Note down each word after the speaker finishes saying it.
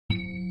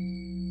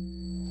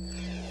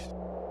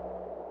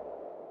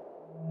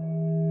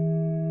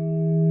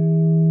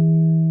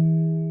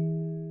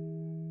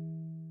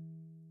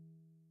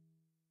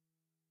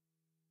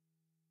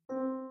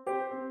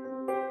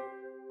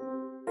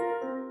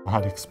I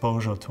had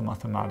exposure to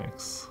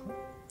mathematics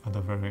at a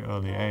very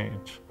early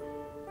age.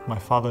 My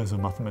father is a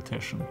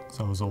mathematician,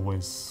 so I was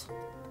always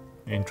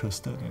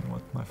interested in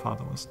what my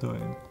father was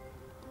doing.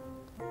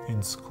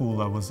 In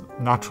school, I was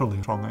naturally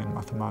stronger in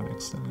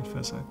mathematics than in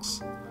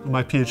physics.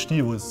 My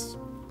PhD was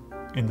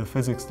in the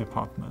physics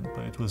department,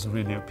 but it was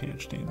really a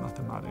PhD in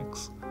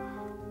mathematics.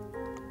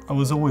 I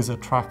was always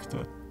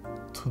attracted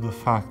to the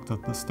fact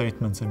that the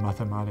statements in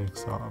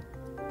mathematics are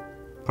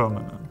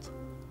permanent.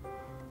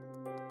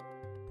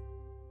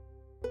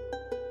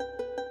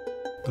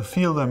 The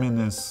field I'm in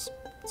is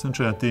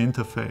essentially at the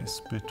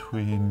interface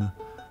between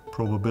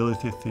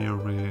probability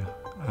theory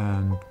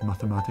and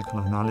mathematical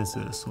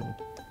analysis, or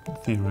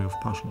theory of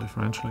partial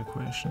differential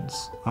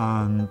equations.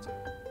 And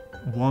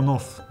one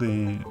of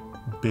the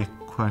big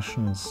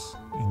questions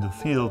in the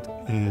field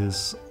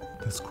is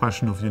this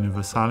question of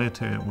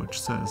universality, which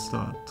says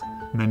that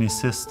many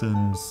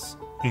systems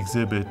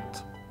exhibit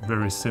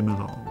very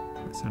similar,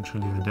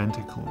 essentially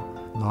identical,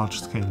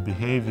 large-scale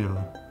behavior,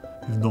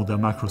 even though their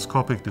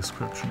macroscopic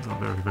descriptions are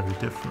very, very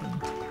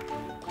different.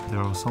 There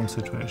are some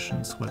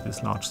situations where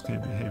this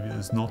large-scale behavior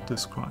is not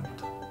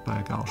described by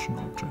a Gaussian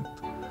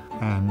object,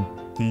 and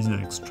these are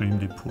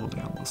extremely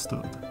poorly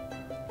understood.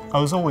 I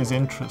was always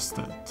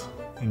interested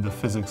in the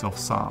physics of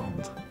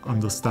sound,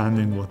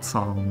 understanding what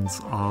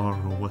sounds are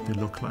or what they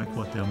look like,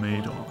 what they're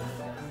made of.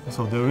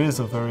 So there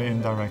is a very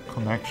indirect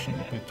connection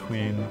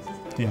between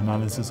the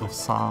analysis of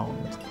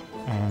sound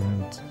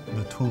and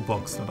the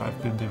toolbox that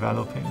I've been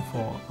developing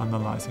for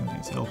analyzing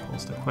these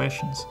ill-posed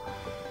equations,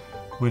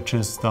 which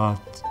is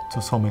that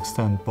to some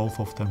extent both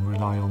of them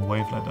rely on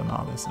wavelet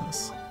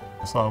analysis.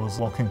 So I was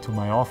walking to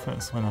my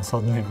office when I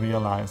suddenly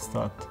realized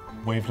that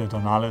wavelet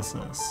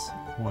analysis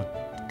would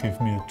give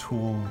me a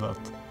tool that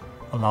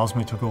allows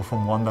me to go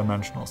from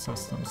one-dimensional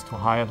systems to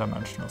higher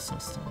dimensional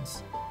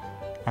systems,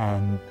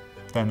 and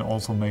then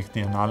also make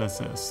the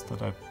analysis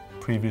that I've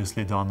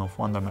previously done of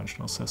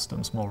one-dimensional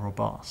systems more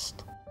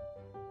robust.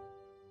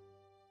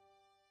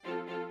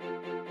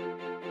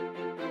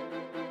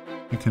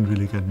 You can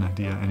really get an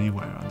idea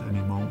anywhere at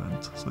any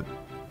moment, so it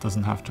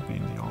doesn't have to be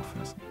in the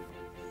office.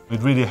 It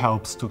really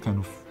helps to kind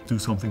of do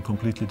something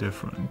completely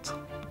different.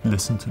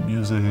 Listen to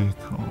music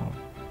or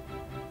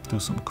do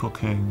some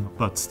cooking,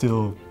 but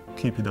still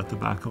keep it at the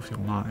back of your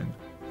mind.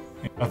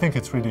 I think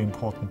it's really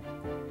important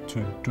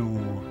to do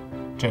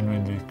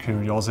genuinely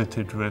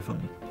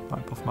curiosity-driven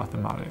type of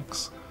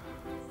mathematics.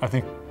 I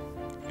think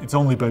it's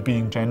only by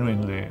being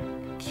genuinely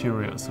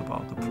curious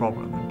about the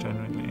problem and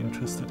genuinely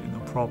interested in the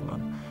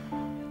problem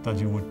that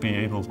you would be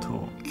able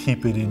to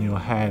keep it in your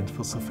head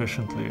for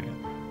sufficiently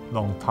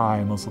long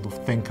time or sort of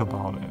think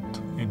about it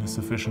in a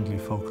sufficiently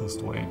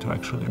focused way to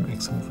actually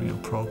make some real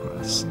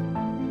progress.